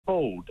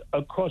board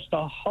across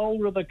the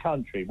whole of the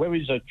country, whether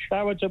it's a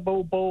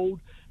charitable board,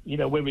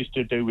 whether it's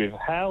to do with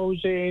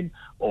housing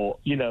or,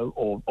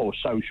 or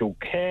social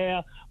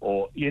care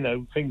or,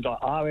 things like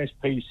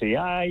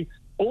RSPCA,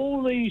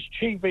 all these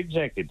chief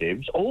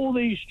executives, all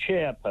these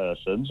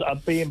chairpersons are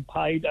being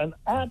paid an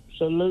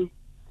absolute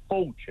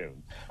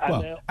fortune.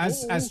 Well,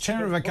 as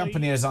chair of a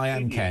company as I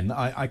am, Ken,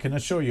 I can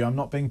assure you I'm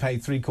not being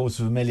paid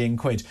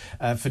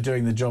 £750,000 for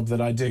doing the job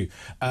that I do.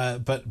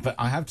 But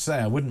I have to say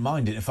I wouldn't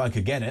mind it if I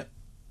could get it.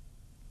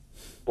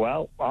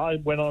 Well, I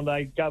went on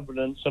a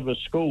governance of a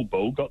school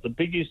board, got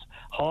the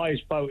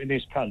highest vote in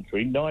this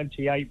country,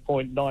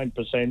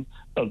 98.9%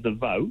 of the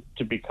vote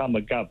to become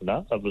a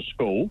governor of a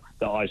school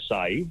that I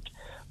saved.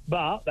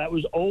 But that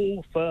was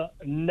all for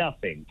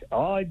nothing.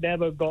 I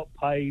never got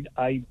paid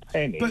a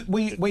penny. But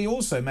we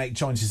also make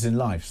choices in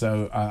life.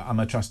 So I'm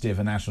a trustee of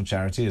a national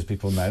charity, as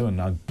people know,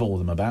 and I bore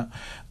them about.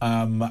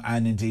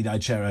 And indeed, I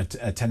chair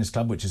a tennis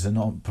club, which is a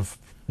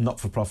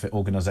not-for-profit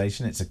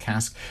organisation. It's a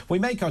cask. We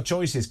make our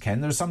choices,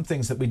 Ken. There are some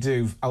things that we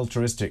do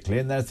altruistically,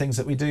 and there are things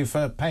that we do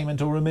for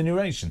payment or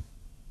remuneration.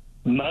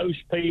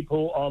 Most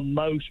people on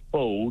most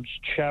boards,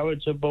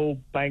 charitable,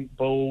 bank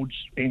boards,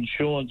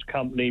 insurance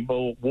company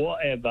board,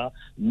 whatever,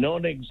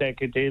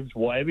 non-executives,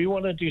 whatever you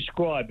want to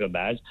describe them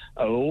as,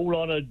 are all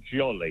on a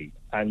jolly,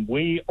 and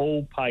we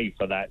all pay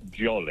for that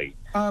jolly.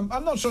 I'm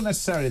not sure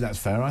necessarily that's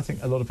fair. I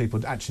think a lot of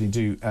people actually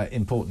do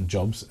important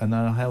jobs and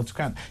are held to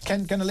account.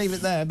 Ken, going to leave it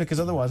there because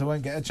otherwise I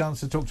won't get a chance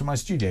to talk to my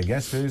studio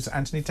guest, who's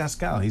Anthony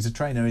Tascal. He's a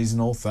trainer, he's an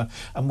author,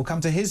 and we'll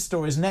come to his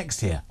stories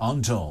next here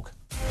on Talk.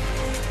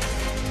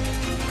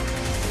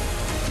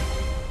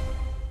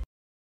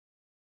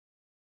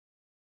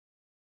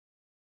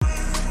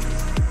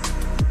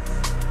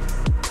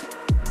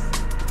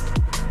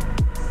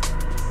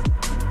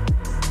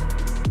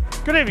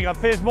 Good evening, I'm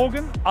Piers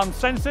Morgan,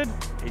 Uncensored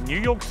in New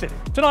York City.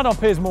 Tonight on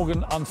Piers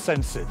Morgan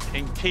Uncensored.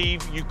 In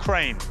Kyiv,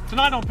 Ukraine.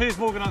 Tonight on Piers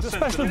Morgan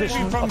Uncensored. A special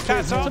edition from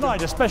Qatar.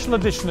 Tonight, a special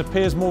edition of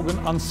Piers Morgan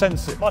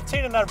Uncensored.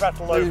 Martina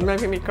Navratilova. He's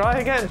making me cry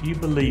again. Do you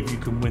believe you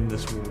can win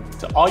this war?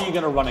 So are you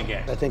going to run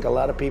again? I think a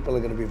lot of people are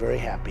going to be very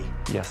happy.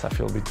 Yes, I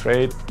feel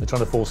betrayed. They're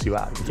trying to force you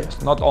out.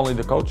 Yes, not only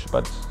the coach,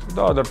 but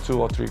the other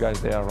 2 or 3 guys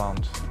there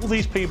around. All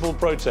these people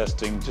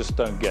protesting just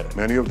don't get it.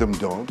 Many of them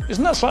don't.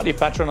 Isn't that slightly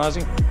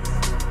patronising?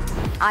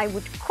 I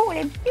would call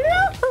him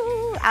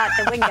yoo-hoo out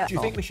the window. Do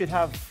you think we should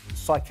have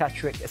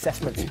psychiatric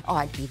assessments? Oh,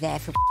 I'd be there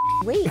for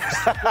weeks.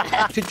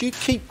 Could you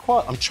keep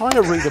quiet? I'm trying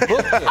to read a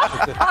book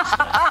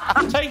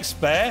here. Take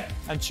spare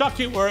and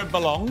chuck it where it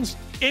belongs,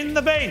 in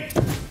the bin.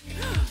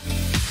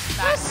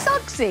 Where's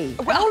Suggsy?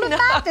 All of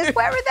Madness,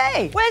 where are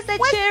they? Where's their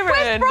cheering?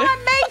 Where's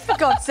Brian May, for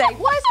God's sake?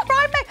 Why isn't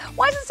Brian May?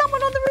 Why isn't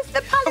someone on the roof of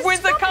the palace?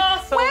 With the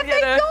castle, where have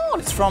they gone?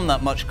 It's from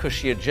that much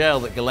cushier jail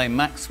that Ghislaine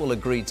Maxwell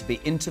agreed to be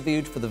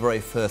interviewed for the very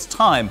first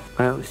time.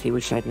 Well, he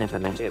wish I'd never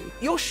met him.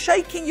 You're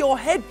shaking your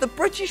head. The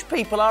British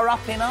people are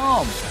up in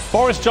arms.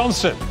 Boris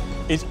Johnson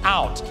is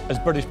out as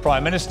British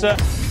Prime Minister.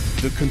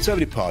 The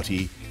Conservative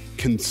Party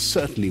can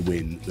certainly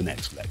win the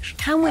next election.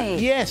 Can we?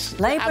 Yes,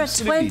 Labour are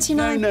absolutely.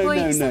 29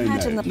 points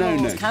ahead in the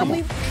polls. Can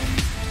we?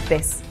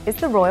 This is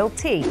the royal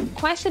tea.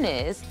 Question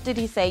is, did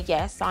he say,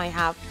 yes, I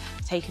have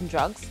taken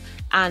drugs,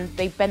 and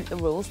they bent the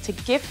rules to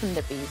give him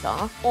the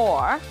visa,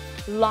 or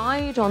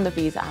lied on the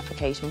visa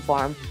application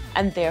form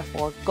and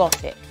therefore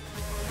got it?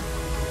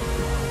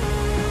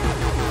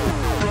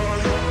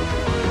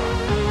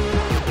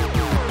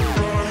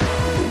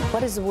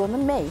 What is a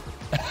woman made?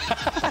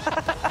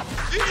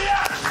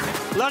 Yes!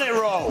 Let it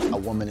roll. A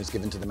woman is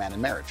given to the man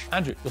in marriage.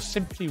 Andrew, you're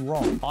simply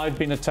wrong. I've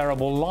been a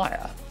terrible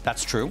liar.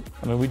 That's true.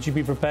 I mean, would you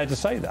be prepared to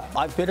say that?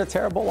 I've been a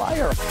terrible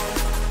liar.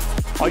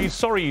 Are you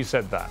sorry you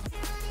said that?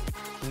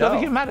 No. I don't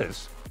think it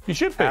matters. You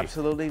should be.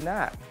 Absolutely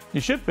not.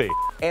 You should be.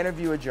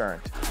 Interview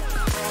adjourned.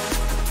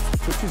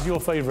 Which is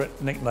your favourite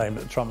nickname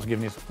that Trump's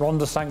given you?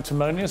 Rhonda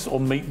Sanctimonious or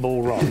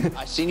Meatball Ron?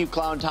 I seen you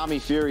clown Tommy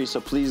Fury, so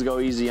please go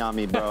easy on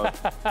me, bro.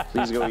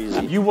 Please go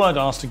easy. You weren't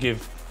asked to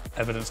give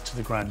evidence to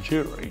the grand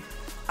jury.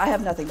 I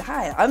have nothing to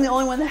hide. I'm the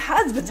only one that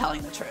has been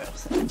telling the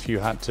truth. If you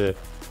had to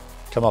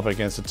come up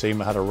against a team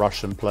that had a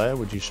Russian player,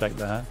 would you shake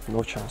their hand?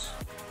 No chance.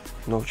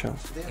 No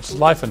chance. It's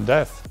life and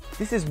death.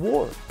 This is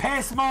war.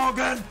 Piers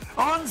Morgan,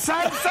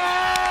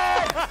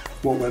 uncensored!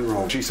 What went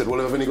wrong? She said,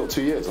 well, I've only got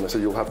 2 years. And I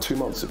said, you'll have 2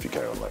 months if you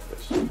carry on like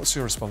this. What's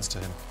your response to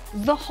him?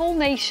 The whole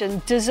nation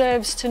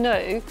deserves to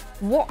know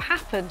what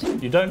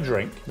happened. You don't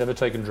drink, never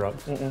taken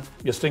drugs.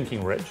 You're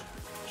stinking rich.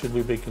 Should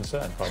we be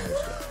concerned, Prime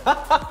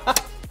Minister?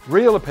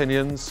 Real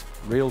opinions,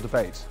 real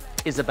debate.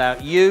 Is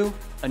about you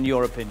and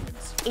your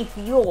opinions. If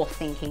you're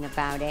thinking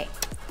about it,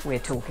 We're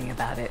talking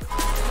about it.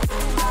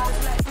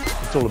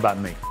 It's all about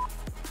me.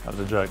 That was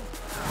a joke.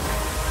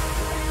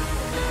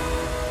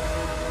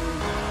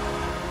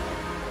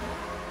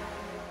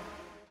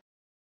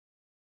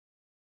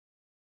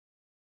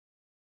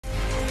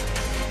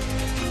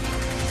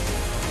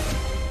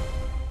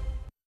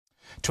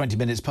 20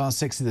 minutes past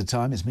 6 of the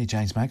time. It's me,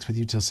 James Max, with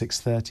you till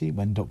 6:30,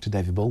 when Dr.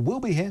 David Ball will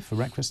be here for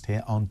breakfast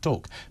here on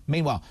Talk.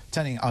 Meanwhile,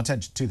 turning our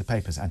attention to the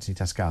papers, Anthony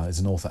Tascala is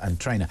an author and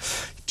trainer.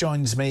 He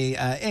joins me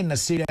in the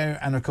studio,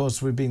 and of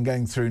course we've been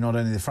going through not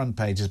only the front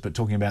pages but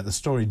talking about the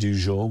story du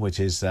jour, which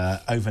is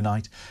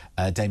overnight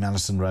Dame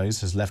Alison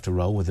Rose has left a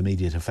role with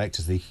immediate effect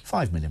as the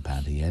 £5 million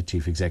a year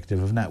chief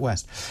executive of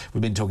NatWest.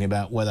 We've been talking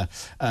about whether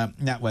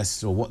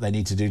NatWest, or what they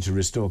need to do to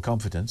restore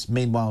confidence.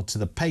 Meanwhile, to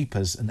the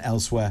papers and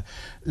elsewhere,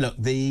 look,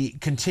 the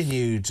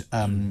continued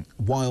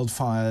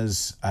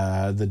wildfires,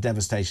 the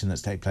devastation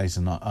that's taken place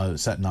on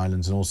certain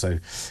islands, and also,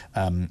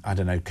 I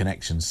don't know,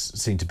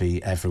 connections seem to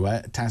be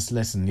everywhere. Taz,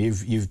 listen,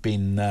 you've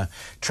been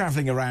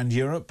travelling around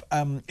Europe.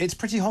 It's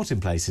pretty hot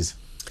in places.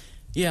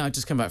 Yeah, I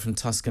just come back from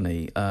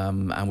Tuscany,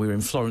 and we were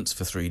in Florence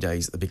for 3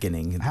 days at the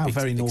beginning. How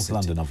very North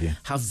London of you.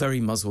 How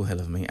very Muswell Hill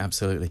of me,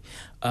 absolutely.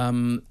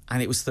 And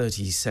it was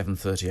 37,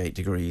 38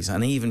 degrees,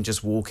 and even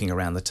just walking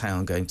around the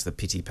town, going to the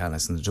Pitti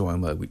Palace and the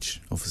Duomo,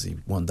 which obviously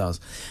one does,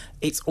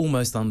 it's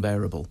almost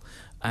unbearable.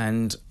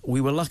 And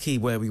we were lucky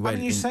where we went. I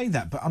mean, you say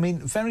that, but I mean,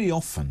 very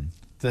often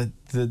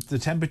the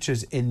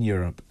temperatures in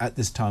Europe at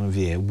this time of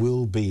year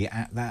will be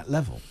at that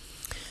level.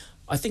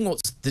 I think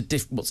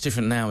what's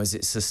different now is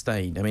it's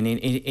sustained. I mean,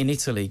 in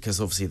Italy,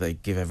 because obviously they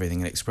give everything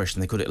an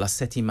expression, they call it La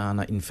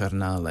Settimana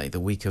Infernale, the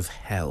week of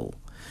hell.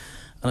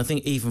 And I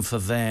think even for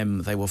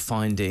them, they were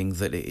finding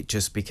that it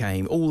just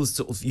became all the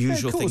sort of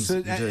usual things.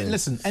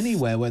 Listen,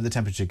 anywhere where the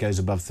temperature goes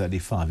above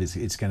 35,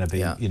 it's going to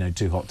be, you know,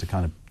 too hot to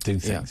kind of do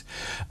things.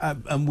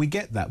 And we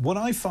get that. What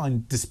I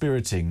find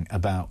dispiriting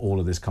about all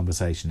of this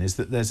conversation is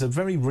that there's a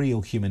very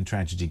real human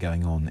tragedy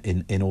going on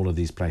in all of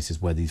these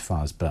places where these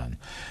fires burn.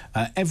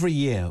 Every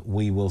year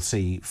we will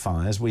see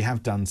fires. We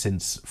have done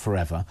since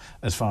forever,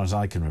 as far as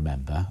I can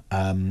remember.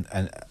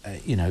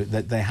 You know,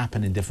 that they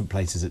happen in different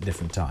places at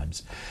different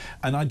times.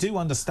 And I do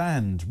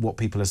understand what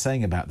people are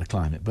saying about the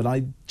climate, but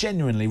I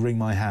genuinely wring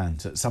my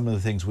hands at some of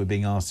the things we're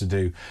being asked to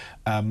do.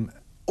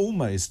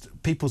 Almost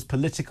people's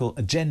political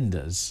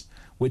agendas,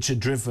 which are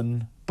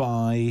driven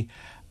by,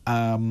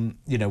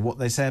 you know, what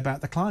they say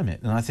about the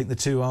climate. And I think the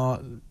two are,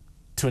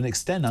 to an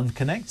extent,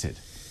 unconnected.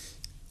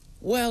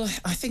 Well,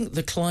 I think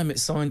the climate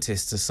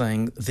scientists are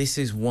saying this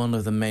is one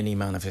of the many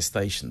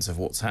manifestations of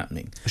what's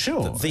happening.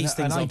 Sure, these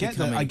things I get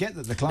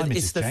that the climate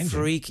is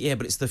changing. Yeah,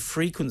 but it's the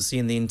frequency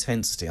and the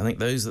intensity. I think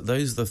those are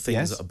the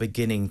things that are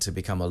beginning to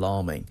become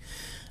alarming.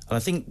 And I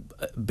think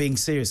being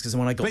serious, because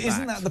when I got back... But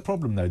isn't that the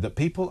problem, though, that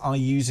people are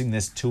using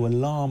this to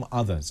alarm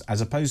others,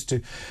 as opposed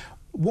to...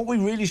 What we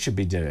really should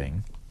be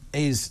doing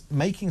is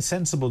making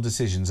sensible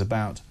decisions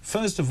about,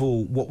 first of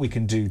all, what we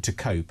can do to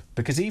cope.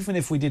 Because even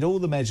if we did all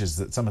the measures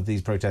that some of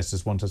these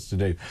protesters want us to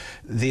do,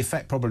 the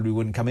effect probably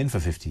wouldn't come in for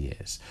 50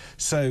 years.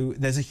 So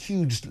there's a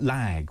huge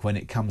lag when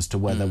it comes to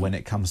weather, when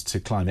it comes to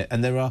climate.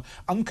 And there are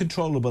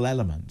uncontrollable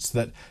elements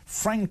that,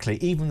 frankly,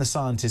 even the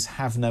scientists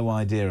have no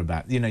idea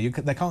about. You know,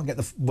 they can't get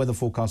the weather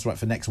forecast right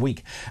for next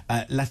week,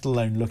 let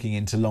alone looking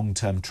into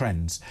long-term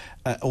trends,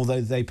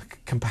 although they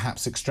can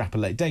perhaps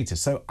extrapolate data.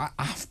 So I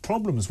have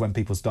problems when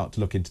people start to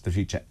look into the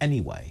future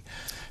anyway.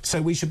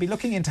 So we should be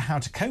looking into how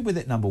to cope with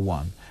it, number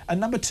one. And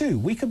number two,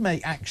 we could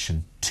make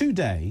action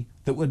today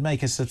that would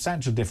make a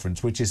substantial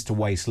difference, which is to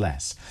waste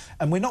less.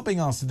 And we're not being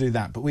asked to do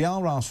that, but we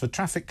are asked for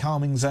traffic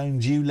calming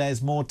zones,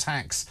 ULEZ, more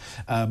tax,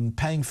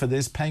 paying for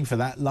this, paying for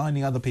that,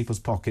 lining other people's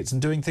pockets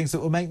and doing things that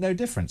will make no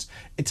difference.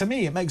 To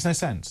me, it makes no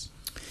sense.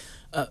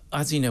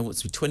 As you know,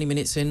 what's 20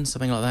 minutes in,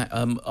 something like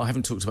that? I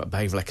haven't talked about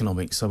behavioural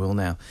economics, so I will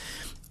now.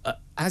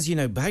 As you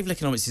know, behavioural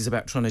economics is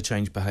about trying to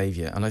change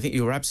behaviour, and I think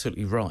you're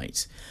absolutely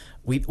right.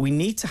 We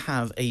need to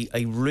have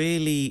a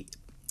really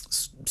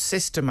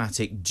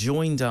systematic,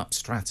 joined-up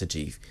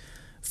strategy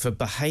for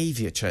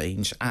behaviour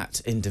change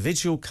at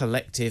individual,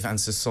 collective and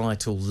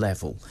societal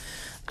level.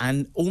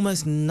 And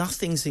almost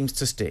nothing seems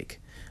to stick.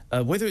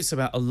 Whether it's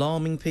about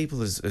alarming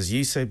people, as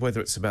you said,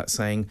 whether it's about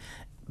saying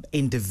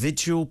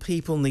individual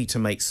people need to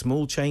make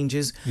small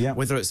changes,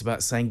 whether it's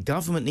about saying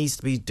government needs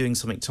to be doing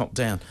something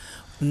top-down.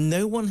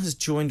 No one has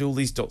joined all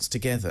these dots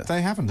together.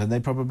 They haven't, and they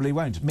probably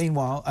won't.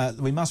 Meanwhile,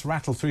 we must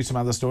rattle through some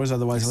other stories,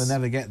 otherwise we'll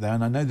never get there.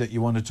 And I know that you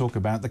want to talk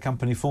about the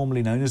company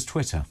formerly known as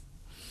Twitter.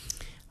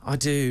 I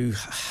do.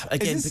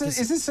 Again, is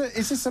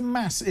this a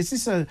mass? Is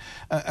this a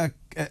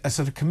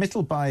sort of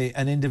committal by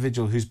an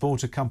individual who's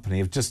bought a company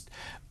of just,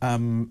 I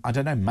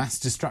don't know, mass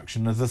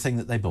destruction of the thing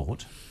that they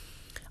bought?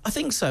 I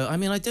think so. I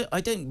mean, I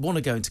don't want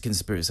to go into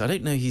conspiracy. I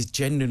don't know he's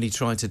genuinely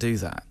tried to do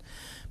that.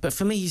 But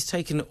for me, he's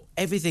taken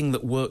everything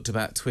that worked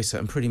about Twitter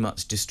and pretty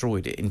much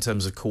destroyed it in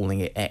terms of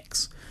calling it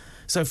X.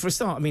 So for a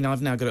start, I mean,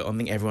 I've now got it, I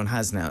think everyone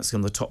has now, it's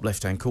on the top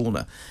left-hand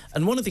corner.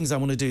 And one of the things I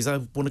want to do is I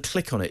want to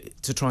click on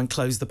it to try and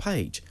close the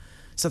page.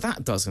 So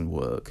that doesn't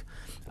work.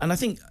 And I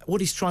think what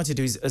he's trying to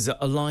do is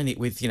align it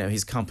with, you know,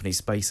 his company,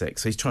 SpaceX.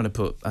 So he's trying to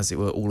put, as it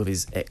were, all of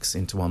his X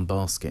into one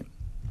basket.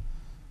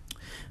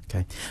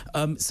 Okay.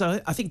 So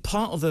I think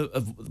part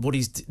of what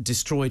he's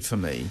destroyed for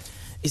me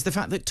is the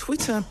fact that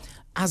Twitter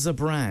as a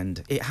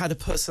brand, it had a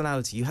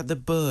personality. You had the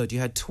bird, you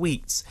had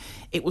tweets.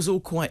 It was all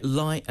quite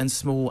light and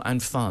small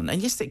and fun.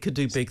 And yes, it could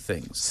do big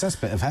things. Says a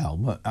bit of hell,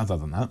 but other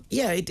than that.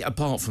 Yeah,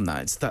 apart from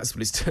that, that's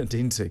what it's turned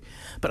into.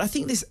 But I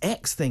think this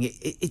X thing,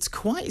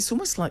 it's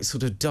almost like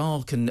sort of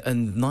dark and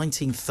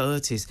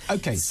 1930s.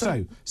 OK,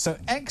 so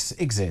X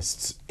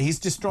exists. He's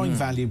destroying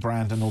value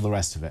brand and all the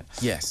rest of it.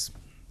 Yes.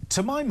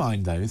 To my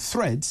mind, though,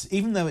 Threads,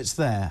 even though it's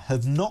there,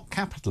 have not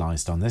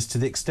capitalised on this to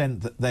the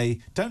extent that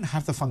they don't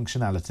have the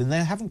functionality and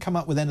they haven't come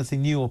up with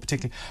anything new or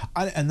particularly...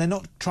 and they're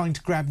not trying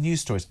to grab news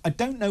stories. I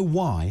don't know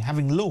why,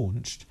 having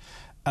launched,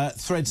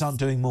 Threads aren't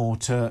doing more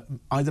to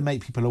either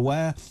make people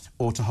aware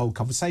or to hold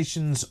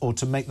conversations or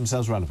to make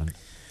themselves relevant.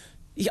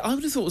 Yeah, I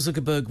would have thought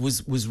Zuckerberg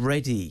was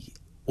ready,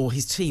 or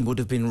his team would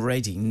have been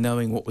ready,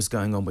 knowing what was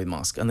going on with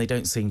Musk, and they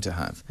don't seem to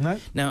have. No.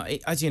 Now,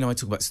 as you know, I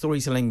talk about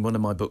storytelling. One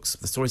of my books,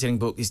 the storytelling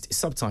book, is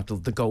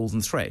subtitled The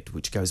Golden Thread,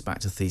 which goes back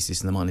to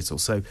Theseus and the Minotaur.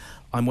 So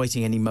I'm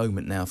waiting any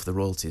moment now for the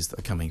royalties that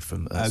are coming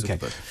from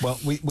Zuckerberg. Well,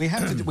 we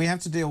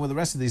have to deal with the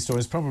rest of these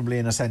stories probably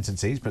in a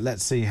sentence each, but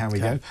let's see how we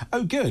go.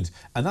 Oh, good.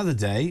 Another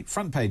day,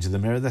 front page of the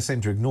Mirror, they seem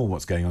to ignore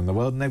what's going on in the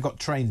world, and they've got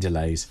train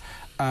delays.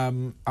 I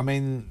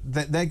mean,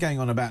 they're going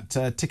on about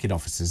ticket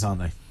offices,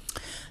 aren't they?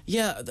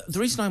 Yeah, the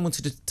reason I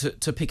wanted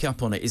to pick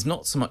up on it is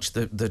not so much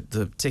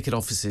the ticket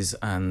offices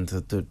and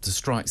the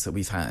strikes that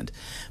we've had,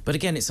 but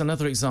again, it's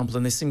another example,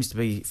 and there seems to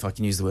be, if I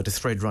can use the word, a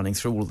thread running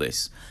through all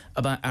this,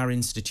 about our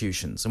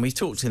institutions. And we've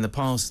talked in the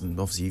past, and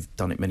obviously you've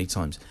done it many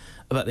times,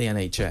 about the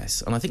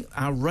NHS, and I think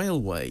our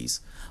railways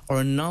are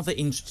another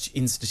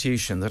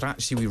institution that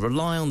actually we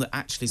rely on, that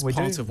actually is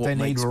part of what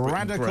makes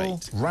Britain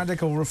great.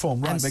 Radical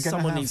reform. Right, and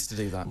someone needs to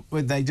do that.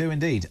 They do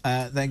indeed.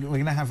 We're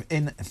going to have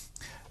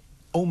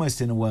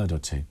almost in a word or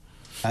two.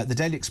 The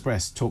Daily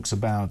Express talks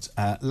about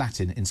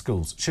Latin in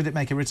schools. Should it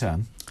make a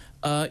return?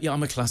 Yeah,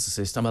 I'm a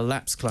classicist. I'm a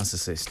lapsed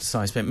classicist. So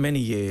I spent many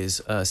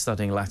years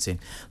studying Latin.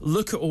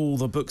 Look at all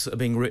the books that are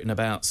being written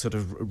about sort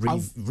of...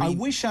 I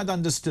wish I'd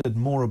understood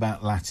more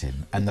about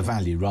Latin and the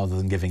value rather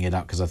than giving it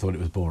up because I thought it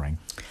was boring.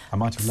 I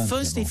might have learned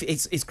Firstly,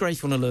 it's great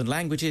if you want to learn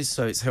languages,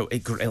 so it'll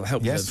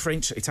help you learn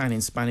French,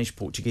 Italian, Spanish,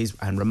 Portuguese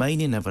and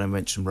Romanian. Never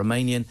mentioned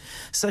Romanian.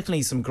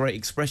 Certainly some great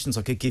expressions.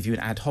 I could give you an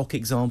ad hoc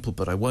example,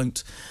 but I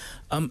won't.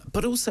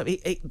 But also,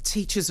 it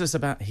teaches us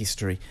about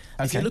history.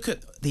 Okay. If you look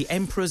at the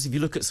emperors, if you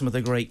look at some of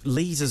the great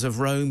leaders of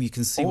Rome, you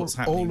can see what's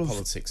happening in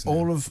politics now.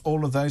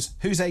 All of those.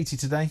 Who's 80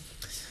 today?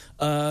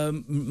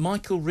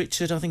 Michael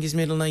Richard, I think his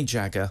middle name,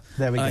 Jagger.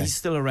 There we go. He's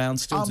still around,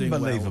 still doing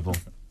well. Unbelievable.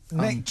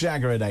 Mick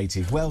Jagger at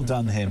 80. Well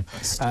done him.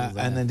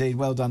 And indeed,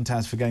 well done,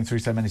 Taz, for going through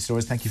so many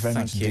stories. Thank you very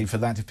much indeed for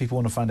that. If people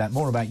want to find out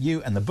more about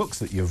you and the books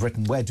that you've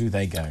written, where do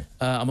they go?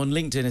 I'm on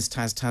LinkedIn as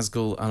Taz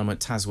Tazgall, and I'm at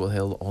Tazwell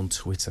Hill on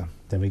Twitter.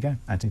 There we go.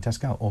 Anthony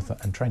Tascal, author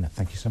and trainer.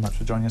 Thank you so much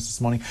for joining us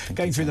this morning.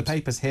 Going through the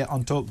papers here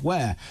on Talk,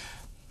 where...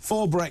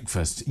 For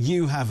breakfast,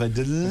 you have a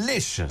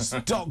delicious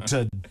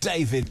Dr.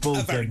 David Bull.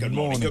 Very good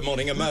morning. Good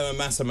morning. A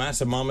massa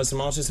massa, mama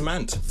samata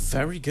samant.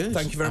 Very good.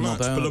 Thank you very much.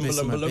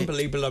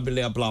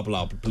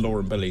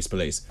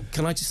 Police.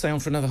 Can I just stay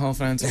on for another half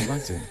an hour until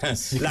Latin?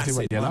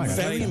 Latin.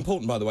 Very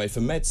important, by the way, for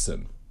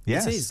medicine.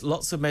 Yes. It is.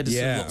 Lots of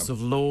medicine, lots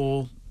of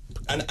law.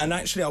 And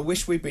actually, I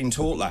wish we'd been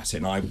taught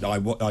Latin. I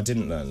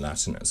didn't learn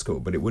Latin at school,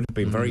 but it would have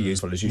been very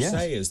useful, as you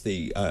say, as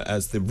the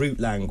root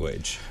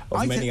language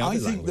of many other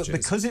languages. I think that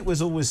because it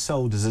was always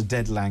sold as a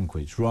dead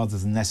language, rather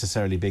than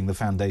necessarily being the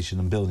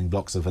foundation and building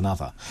blocks of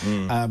another,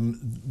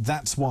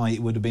 that's why it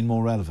would have been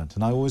more relevant.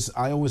 And I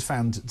always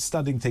found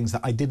studying things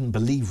that I didn't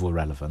believe were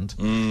relevant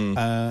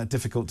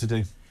difficult to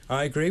do.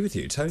 I agree with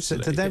you,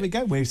 totally. So there we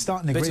go, we're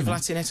starting agreement. Bit of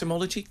Latin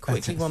etymology,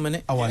 quickly, 1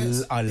 minute. Oh,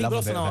 yes. I love a bit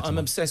of etymology. I'm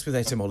obsessed with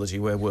etymology,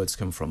 where words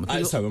come from.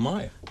 So am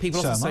I.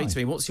 People often say to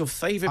me, what's your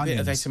favourite bit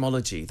of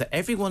etymology that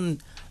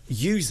everyone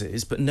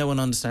uses but no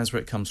one understands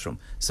where it comes from?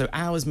 So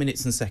hours,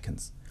 minutes and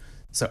seconds.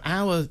 So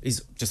hour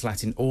is just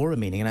Latin aura,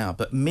 meaning an hour.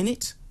 But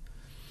minute,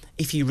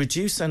 if you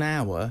reduce an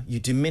hour, you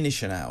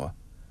diminish an hour.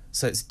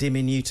 So it's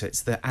diminuta.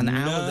 It's an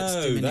hour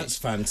that's diminished. That's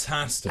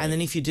fantastic. And then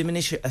if you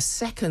diminish it a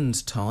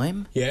second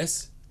time...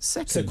 Yes.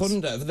 Seconds.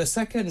 Secunda, for the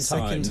second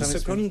time.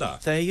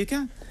 Secunda. There you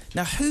go.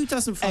 Now, who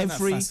doesn't find that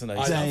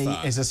fascinating? Every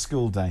day is a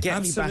school day.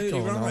 Get me back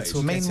on. Right.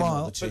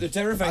 Meanwhile, but the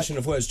derivation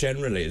of words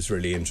generally is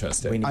really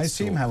interesting. I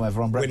assume,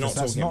 however, on breakfast,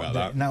 we're not talking about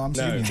that. No, I'm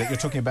assuming that you're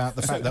talking about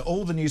the fact that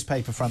all the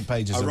newspaper front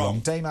pages are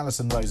wrong. Dame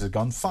Alison Rose has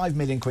gone. 5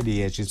 million quid a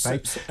year she's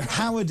paid.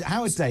 Howard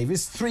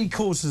Davies,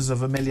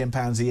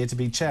 £750,000 a year to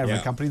be chair of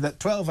a company that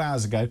 12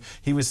 hours ago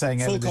he was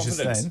saying everything is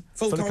staying.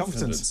 Full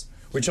confidence.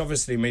 Which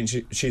obviously means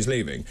she's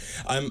leaving.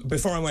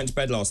 Before I went to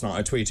bed last night,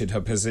 I tweeted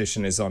her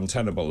position is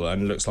untenable,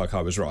 and it looks like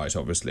I was right,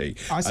 obviously.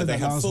 I said that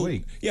last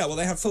week. Yeah, well,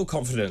 they have full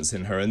confidence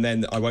in her, and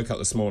then I woke up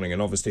this morning,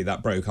 and obviously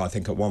that broke, I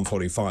think, at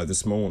 1:45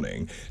 this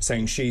morning,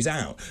 saying she's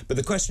out. But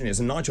the question is,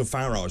 and Nigel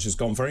Farage has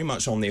gone very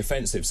much on the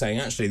offensive, saying,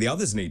 actually, the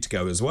others need to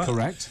go as well.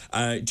 Correct.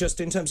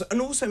 Just in terms of, and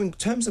also in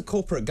terms of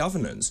corporate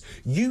governance,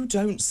 you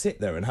don't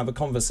sit there and have a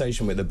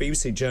conversation with a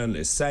BBC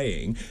journalist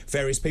saying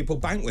various people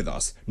bank with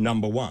us,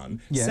 number one.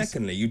 Yes.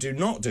 Secondly, you do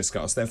not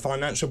discuss their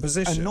financial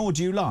position. And nor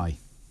do you lie.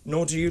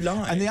 nor do you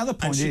lie. And the other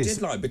point she is...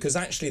 did lie, because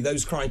actually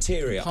those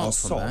criteria are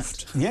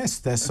soft. Yes,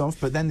 they're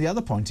soft, but then the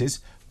other point is,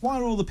 why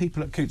are all the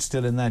people at Coots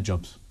still in their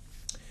jobs?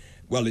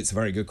 Well, it's a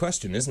very good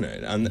question, isn't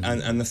it?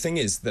 And the thing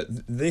is that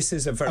this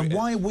is a very... And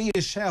why are we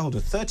as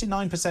shareholders,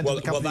 39% of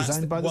the company is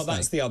owned by the state? Well,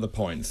 that's the other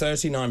point.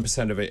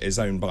 39% of it is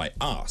owned by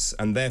us,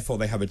 and therefore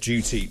they have a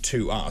duty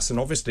to us. And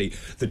obviously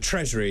the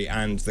Treasury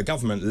and the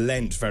government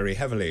lent very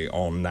heavily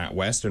on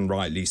NatWest, and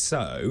rightly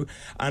so.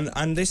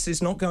 And this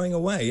is not going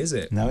away, is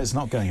it? No, it's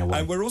not going away.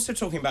 And we're also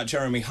talking about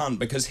Jeremy Hunt,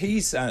 because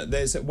he's...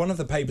 there's one of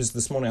the papers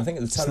this morning, I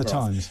think it's the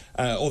Telegraph,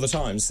 or the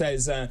Times,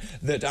 says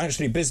that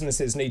actually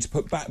businesses need to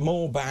put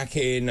more back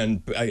in,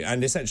 and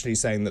essentially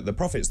saying that the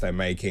profits they're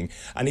making,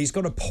 and he's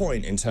got a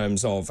point in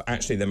terms of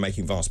actually they're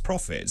making vast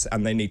profits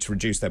and they need to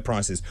reduce their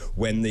prices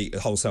when the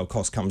wholesale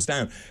cost comes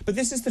down. But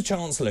this is the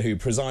Chancellor who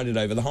presided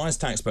over the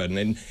highest tax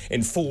burden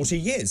in 40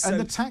 years. And so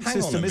the tax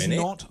system is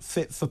not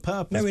fit for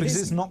purpose,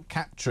 because it's not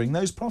capturing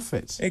those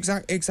profits.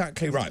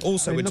 Exactly right.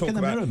 Also, we're look talking in the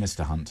about mirror,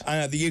 Mr. Hunt.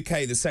 The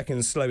UK, the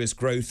second slowest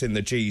growth in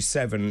the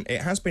G7.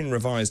 It has been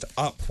revised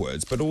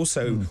upwards, but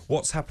also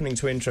what's happening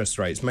to interest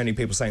rates. Many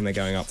people saying they're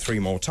going up 3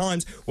 more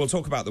times. We'll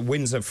talk about the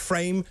Windsor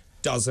frame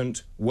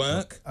doesn't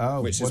work,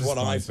 which is what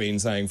I've been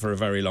saying for a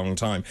very long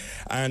time.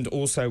 And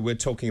also we're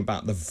talking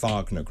about the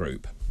Wagner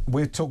Group.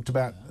 We've talked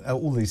about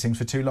all these things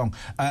for too long.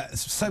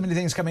 So many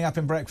things coming up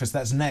in breakfast.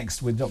 That's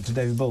next with Dr.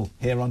 David Bull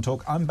here on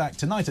Talk. I'm back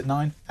tonight at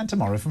 9 and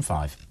tomorrow from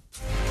 5.